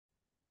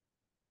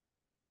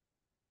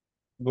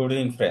Good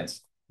evening,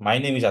 friends. My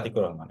name is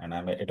Atikur Rahman, and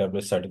I'm a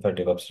AWS Certified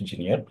DevOps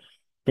Engineer.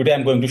 Today,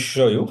 I'm going to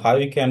show you how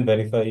you can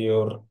verify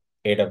your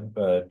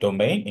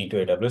domain into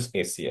AWS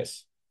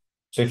SES.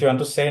 So, if you want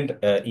to send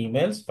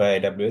emails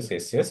via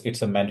AWS SES,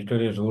 it's a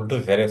mandatory rule to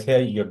verify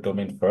your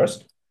domain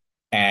first.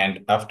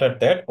 And after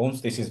that,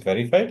 once this is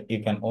verified,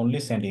 you can only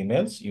send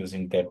emails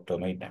using that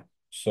domain name.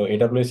 So,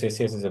 AWS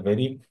SES is a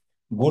very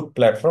good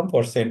platform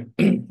for send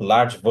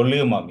large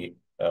volume of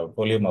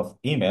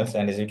emails.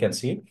 And as you can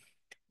see,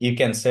 you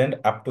can send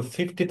up to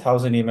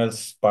 50,000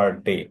 emails per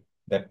day.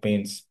 That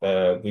means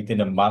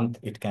within a month,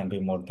 it can be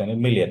more than a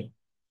million.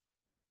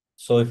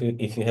 So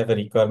if you have a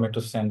requirement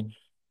to send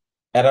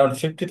around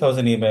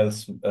 50,000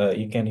 emails,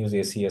 you can use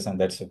ACS,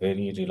 and that's a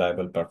very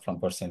reliable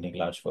platform for sending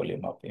large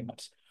volume of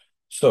emails.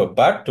 So,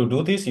 but to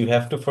do this, you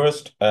have to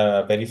first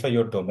verify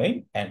your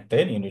domain, and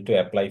then you need to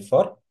apply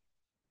for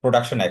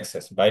production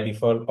access. By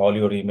default, all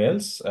your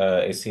emails,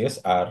 ACS,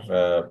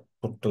 are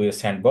put to a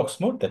sandbox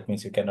mode. That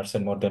means you cannot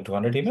send more than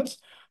 200 emails.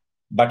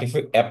 But if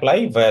you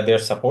apply via their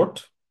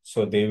support,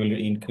 so they will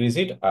increase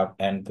it up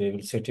and they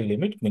will set a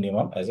limit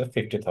minimum as a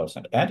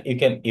 50,000. And you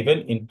can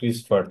even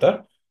increase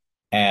further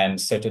and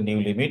set a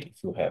new limit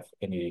if you have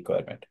any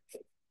requirement.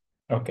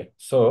 Okay,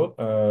 so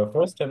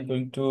first I'm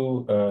going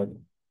to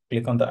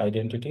click on the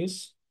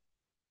identities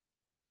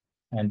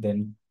and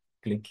then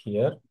click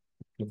here,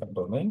 click on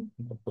domain,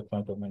 put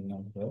my domain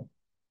name here.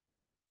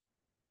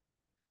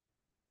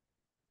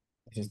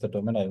 This is the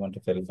domain I want to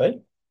verify.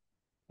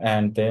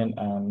 And then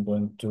I'm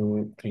going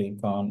to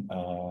click on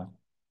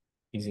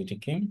easy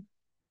ticking.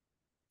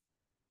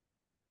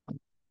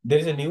 There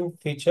is a new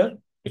feature.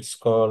 It's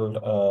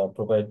called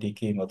provide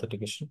DKIM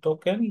authentication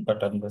token,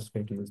 but I'm just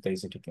going to use the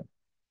easy ticking.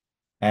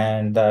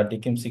 And the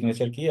DKIM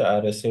signature key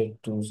RSA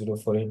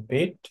 2048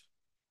 bit.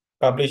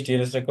 Publish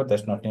DNS record,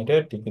 that's not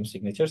needed. DKIM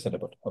signature set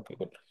about. Okay,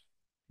 good.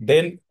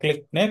 Then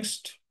click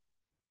next.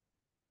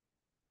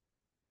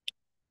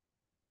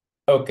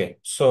 Okay,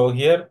 so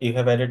here you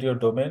have added your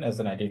domain as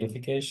an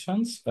identities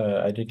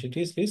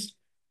list.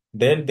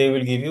 Then they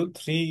will give you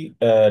three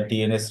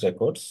DNS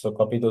records. So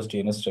copy those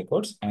DNS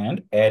records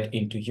and add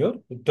into your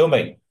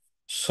domain.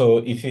 So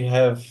if you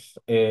have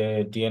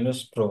a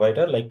DNS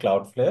provider like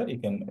Cloudflare, you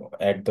can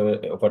add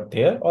the over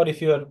there. Or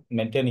if you are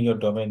maintaining your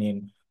domain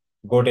in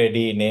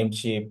GoDaddy,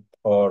 Namecheap,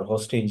 or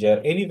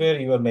Hostinger, anywhere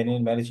you are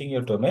managing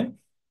your domain,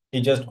 you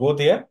just go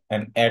there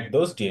and add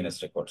those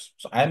DNS records.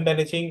 So I'm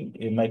managing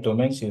my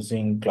domains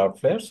using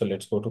Cloudflare. So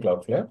let's go to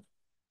Cloudflare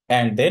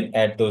and then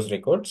add those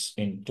records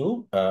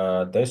into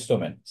this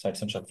domain,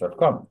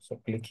 sitesandshop.com.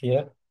 So click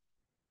here,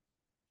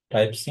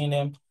 type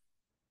CNAME,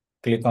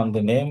 click on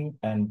the name,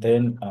 and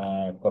then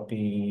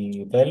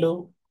copy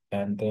value,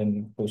 and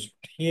then push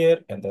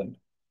here, and then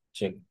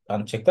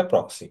uncheck the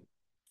proxy.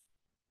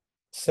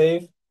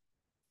 Save.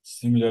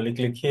 Similarly,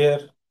 click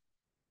here,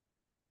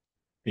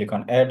 click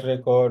on add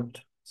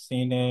record,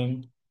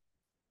 CNAME,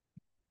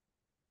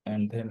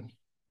 and then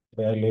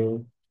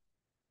value,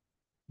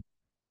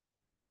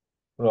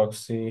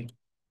 proxy,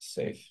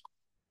 save.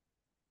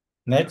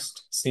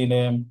 Next,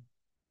 CNAME,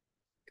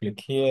 click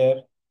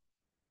here,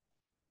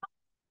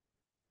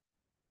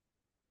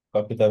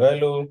 copy the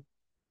value.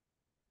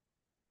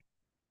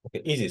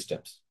 Okay, easy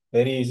steps.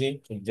 Very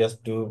easy. You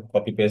just do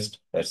copy paste.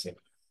 That's it.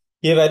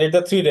 You've added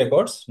the three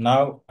records.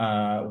 Now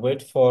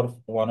wait for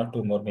 1 or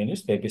 2 more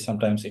minutes. Maybe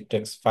sometimes it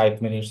takes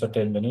 5 minutes or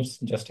 10 minutes.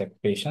 Just have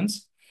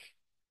patience.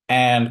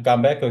 And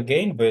come back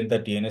again when the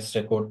DNS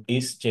record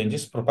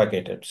changes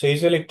propagated. So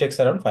usually it takes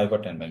around 5 or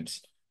 10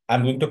 minutes.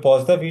 I'm going to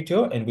pause the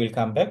video and we'll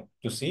come back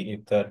to see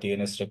if the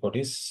DNS record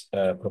is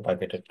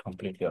propagated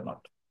completely or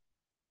not.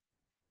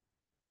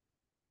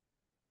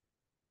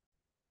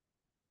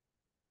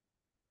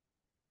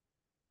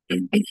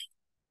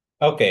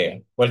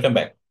 Okay, welcome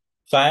back.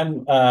 So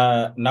I'm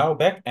now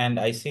back and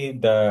I see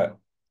the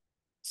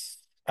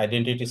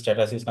identity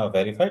status is now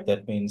verified.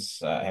 That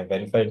means I have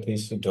verified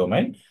this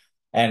domain.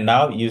 And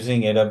now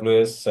using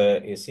AWS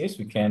ACS,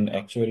 we can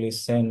actually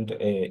send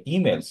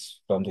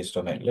emails from this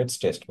domain. Let's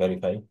test,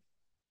 verify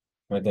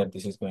whether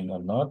this is going or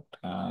not.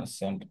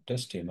 Send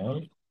test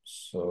email.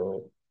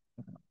 So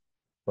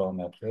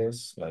from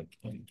address like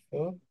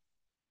info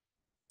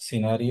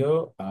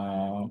scenario,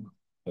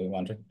 we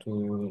wanted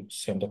to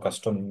send a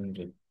custom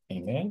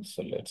email.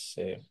 So let's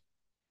say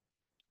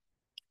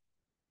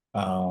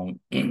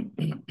we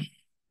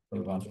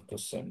wanted to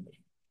send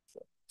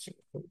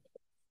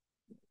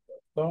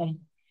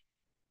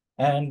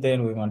and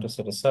then we want to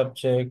set a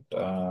subject.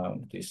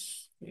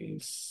 This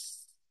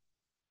is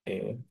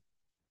a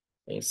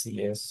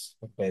ACS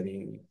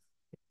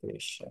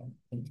verification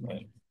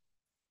email.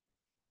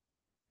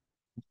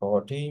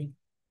 Body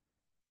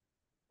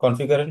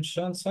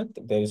configuration set.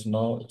 There is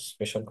no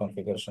special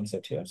configuration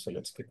set here, so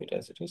let's keep it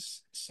as it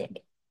is. Send.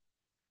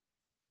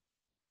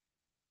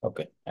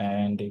 Okay,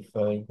 and if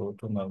I go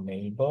to my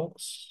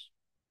mailbox,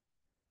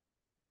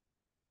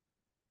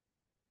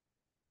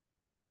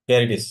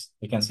 here it is.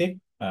 You can see.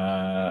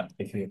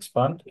 If you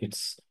expand,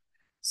 it's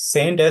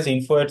sent as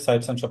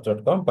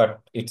info@sitesandshop.com,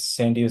 but it's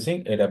sent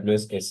using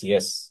AWS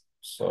SES.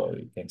 So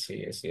you can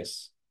see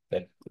SES.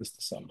 That is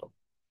the symbol.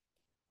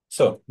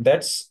 So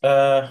that's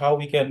how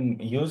we can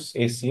use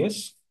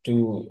ACS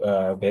to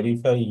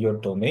verify your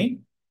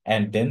domain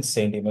and then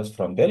send emails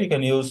from there. You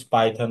can use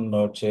Python,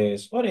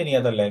 Node.js, or any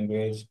other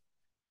language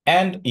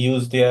and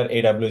use their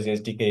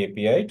AWS SDK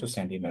API to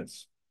send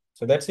emails.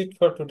 So that's it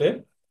for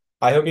today.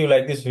 I hope you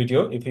like this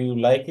video. If you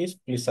like it,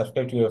 please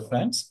subscribe to your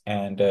friends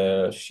and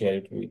share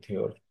it with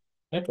your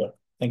network.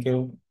 Thank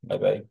you. Bye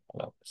bye.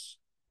 Allah Hafiz.